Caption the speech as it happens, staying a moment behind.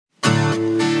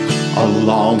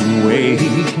long way,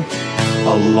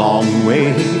 a long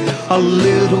way. A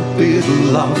little bit of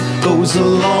love goes a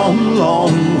long,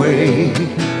 long way.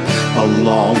 A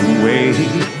long way,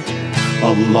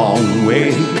 a long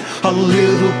way. A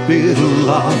little bit of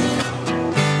love,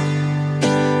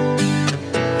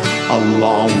 a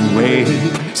long way,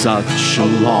 such a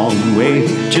long way.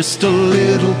 Just a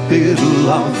little bit of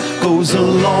love goes a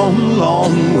long,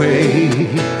 long way.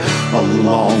 A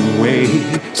long way,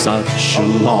 such a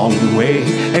long way.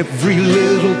 Every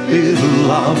little bit of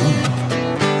love.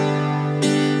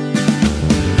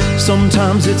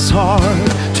 Sometimes it's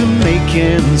hard to make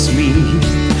ends meet.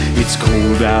 It's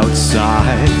cold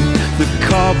outside, the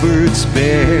cupboard's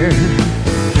bare.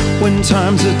 When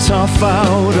times are tough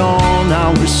out on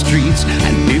our streets,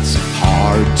 and it's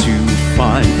hard to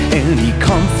find any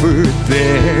comfort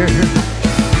there.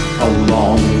 A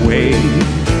long way,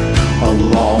 a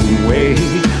long way.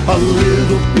 A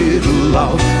little bit of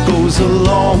love goes a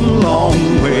long,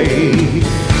 long way.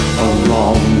 A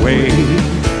long way,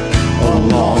 a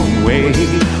long way.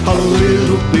 A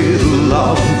little bit of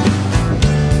love,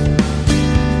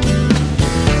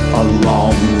 a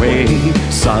long way,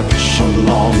 such a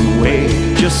long way.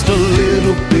 Just a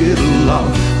little bit of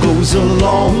love goes a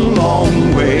long,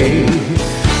 long way.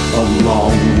 A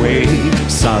long way,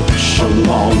 such a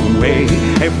long way.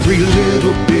 Every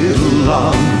little bit of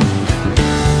love.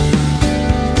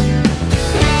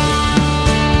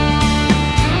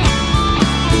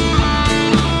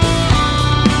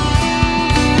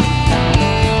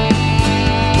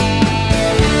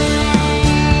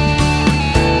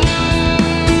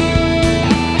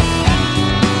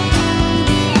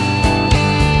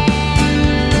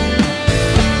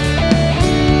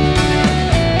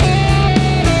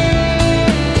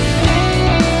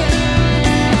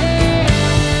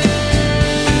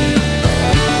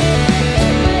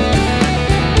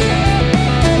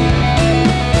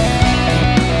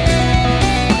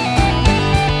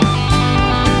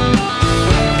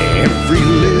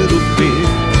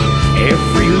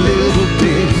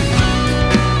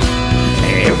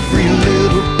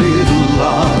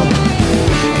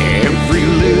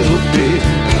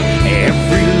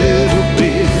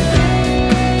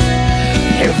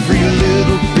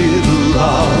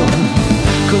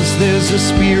 There's a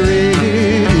spirit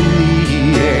in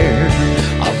the air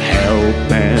of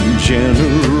help and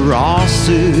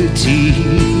generosity.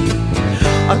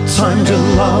 A time to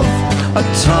love, a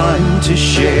time to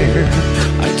share,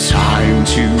 a time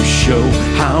to show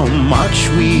how much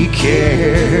we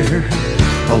care.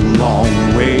 A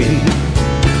long way,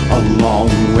 a long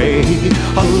way.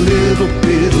 A little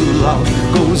bit of love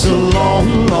goes a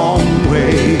long, long